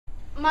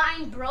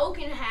mine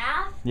broke in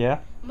half. Yeah?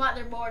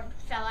 Motherboard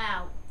fell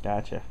out.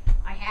 Gotcha.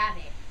 I have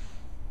it.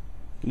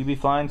 Will you be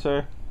flying,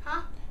 sir?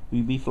 Huh? Will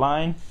you be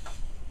flying?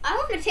 I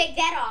want to take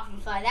that off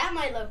and fly. That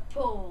might look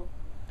cool.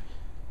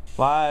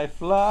 Fly,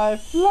 fly,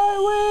 fly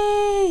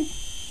away!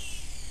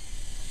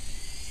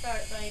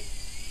 Start like.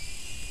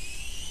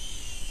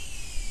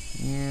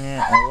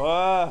 Yeah.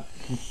 Whoa.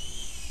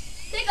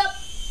 Pick up.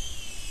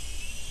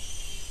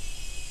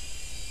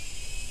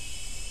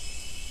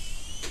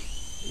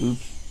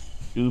 Oops.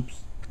 Oops.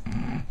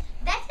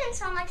 That didn't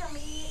sound like an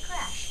immediate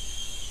crash.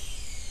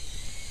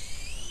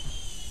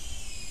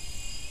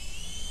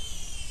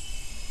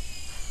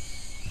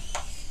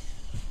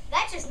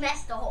 That just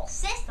messed the whole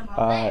system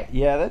up there.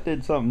 Yeah, that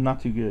did something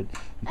not too good.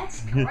 That's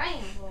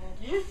scrambled,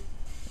 dude.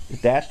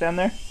 Is Dash down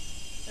there?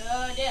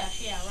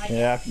 Dash, yeah, right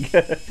Yeah.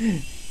 there.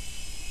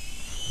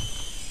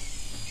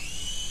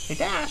 Hey,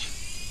 Dash.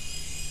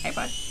 Hey,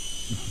 bud.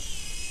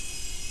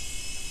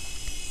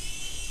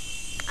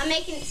 I'm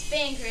making it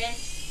spin,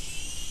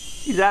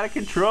 Chris. He's out of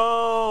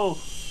control.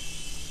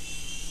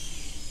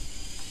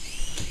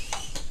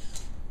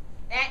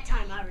 That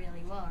time I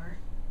really were.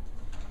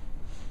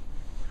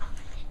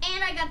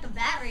 And I got the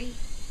battery.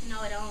 No,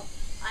 I don't.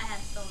 I had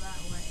to throw that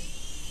away.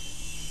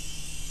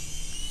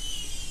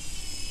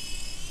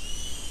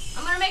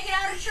 I'm gonna make it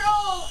out of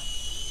control.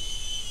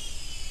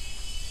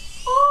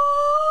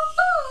 Ooh.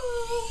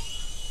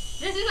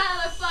 This is gonna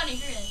look funny,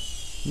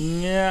 Chris.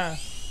 Yeah.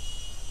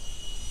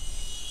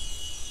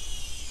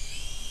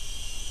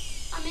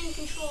 I'm in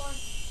control.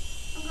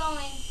 I'm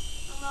going.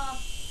 I'm up.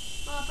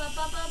 Up, up,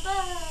 up, up,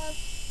 up.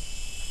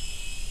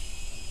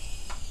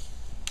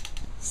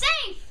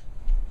 Safe!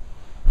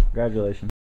 Congratulations.